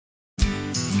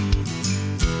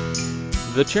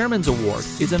The Chairman's Award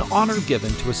is an honor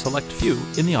given to a select few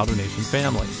in the AutoNation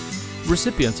family.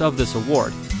 Recipients of this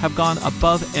award have gone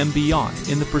above and beyond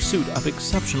in the pursuit of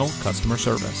exceptional customer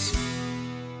service.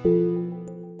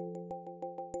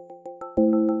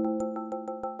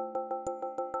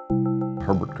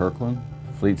 Herbert Kirklin,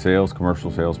 fleet sales,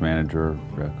 commercial sales manager,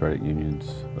 credit unions,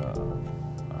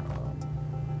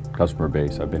 customer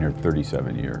base. I've been here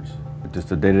 37 years.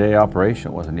 Just a day-to-day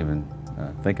operation. Wasn't even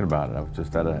thinking about it. I was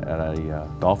just at a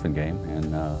Dolphin game,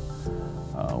 and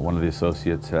one of the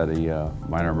associates had a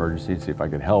minor emergency to see if I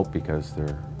could help because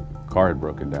their car had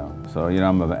broken down. So, you know,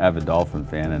 I'm an avid Dolphin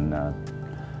fan, and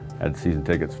had season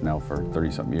tickets now for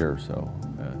 30-something years. So,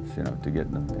 you know, to get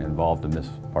involved in this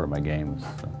part of my game was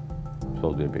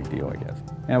supposed to be a big deal, I guess.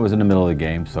 And it was in the middle of the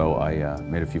game, so I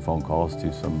made a few phone calls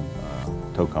to some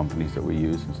tow companies that we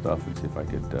use and stuff, and see if I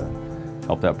could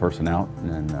help that person out.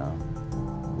 And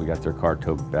we got their car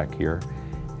towed back here,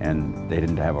 and they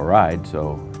didn't have a ride,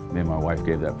 so me and my wife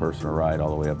gave that person a ride all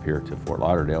the way up here to Fort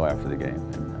Lauderdale after the game.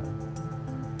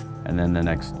 And then the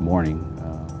next morning,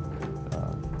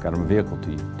 got them a vehicle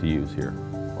to use here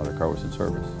while their car was in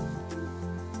service.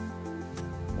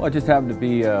 Well, it just happened to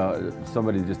be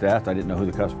somebody just asked. I didn't know who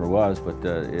the customer was, but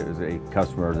it was a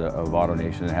customer of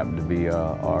AutoNation. It happened to be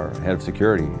our head of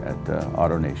security at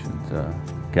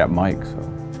AutoNation, Cap Mike. So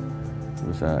it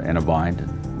was in a bind, and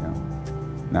you know,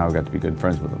 now I got to be good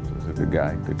friends with him. So he's a good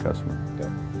guy, good customer.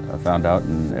 I found out,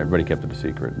 and everybody kept it a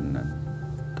secret, and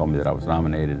then told me that I was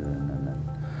nominated, and then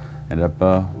ended up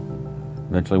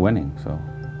eventually winning. So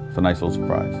it's a nice little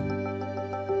surprise.